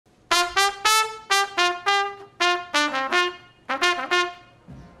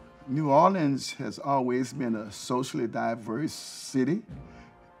New Orleans has always been a socially diverse city,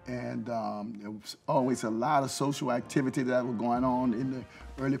 and there was always a lot of social activity that was going on in the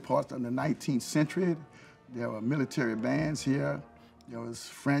early parts of the 19th century. There were military bands here. There was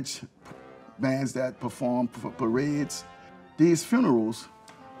French bands that performed for parades. These funerals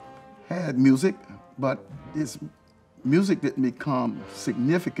had music, but this music didn't become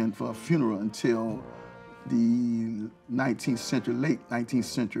significant for a funeral until the 19th century, late 19th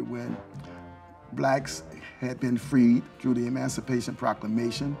century, when blacks had been freed through the Emancipation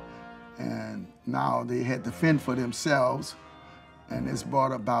Proclamation, and now they had to fend for themselves, and this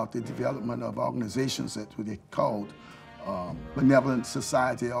brought about the development of organizations that were called benevolent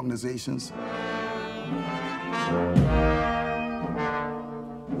society organizations.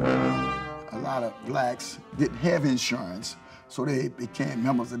 A lot of blacks didn't have insurance, so they became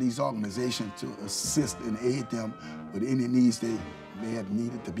members of these organizations to assist and aid them with any needs they may have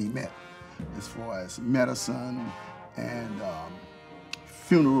needed to be met, as far as medicine and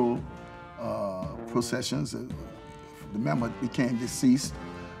funeral processions. The member became deceased,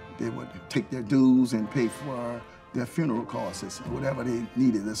 they would take their dues and pay for their funeral costs, whatever they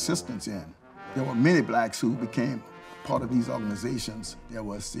needed assistance in. There were many blacks who became part of these organizations. There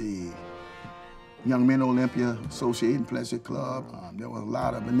was the Young Men Olympia Associated Pleasure Club. There were a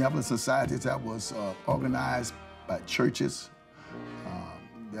lot of benevolent societies that was organized by churches.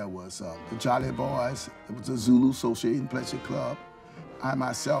 There was the Jolly Boys. There was the Zulu Associated Pleasure Club. I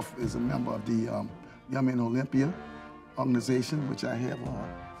myself is a member of the Young Men Olympia organization, which I have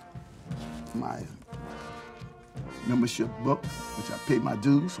my membership book, which I pay my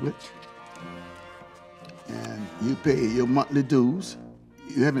dues with. And you pay your monthly dues.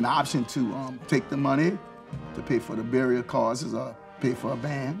 You have an option to take the money to pay for the burial causes or pay for a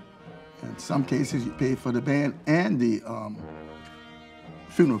band. In some cases, you pay for the band and the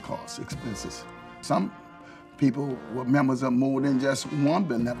funeral costs, expenses. Some people were members of more than just one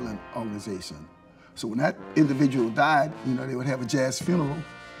benevolent organization. So when that individual died, you know, they would have a jazz funeral,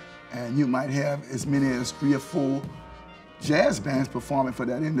 and you might have as many as 3 or 4 jazz bands performing for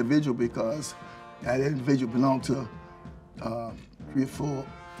that individual, because that individual belonged to 3 or 4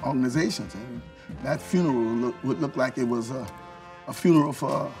 organizations. And that funeral would look like it was a funeral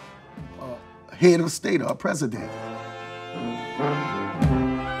for a head of state or a president.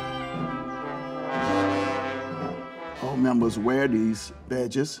 All members wear these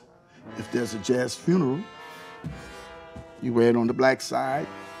badges. If there's a jazz funeral, you wear it on the black side,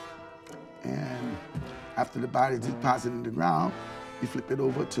 and after the body is deposited in the ground, you flip it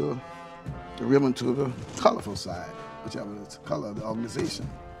over to the ribbon to the colorful side, whichever is the color of the organization.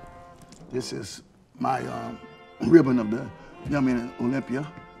 This is my ribbon of the Young Men Olympia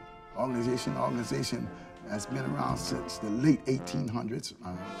organization. The organization has been around since the late 1800s.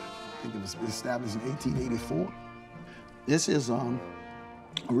 I think it was established in 1884. This is a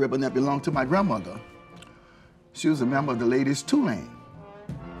ribbon that belonged to my grandmother. She was a member of the Ladies Tulane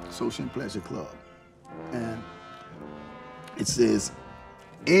Social and Pleasure Club. And it says,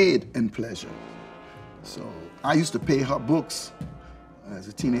 aid and pleasure. So I used to pay her books. As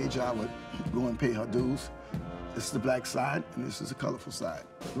a teenager, I would go and pay her dues. This is the black side, and this is the colorful side,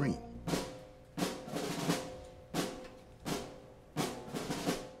 green.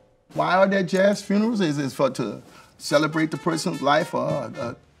 Why are there jazz funerals? Is it to celebrate the person's life or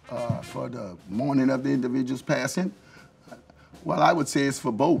for the mourning of the individual's passing? Well, I would say it's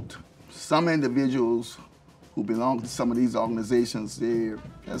for both. Some individuals who belong to some of these organizations,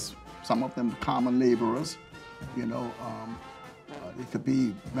 some of them common laborers, you know. They could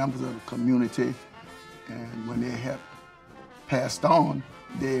be members of the community, and when they have passed on,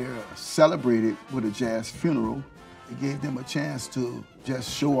 they're celebrated with a jazz funeral. It gave them a chance to just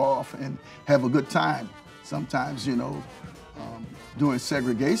show off and have a good time. Sometimes, you know, during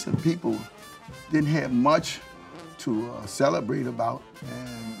segregation, people didn't have much to celebrate about,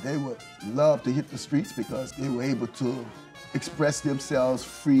 and they would love to hit the streets because they were able to express themselves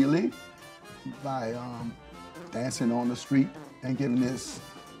freely by dancing on the street and giving this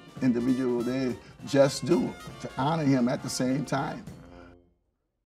individual their just due to honor him at the same time.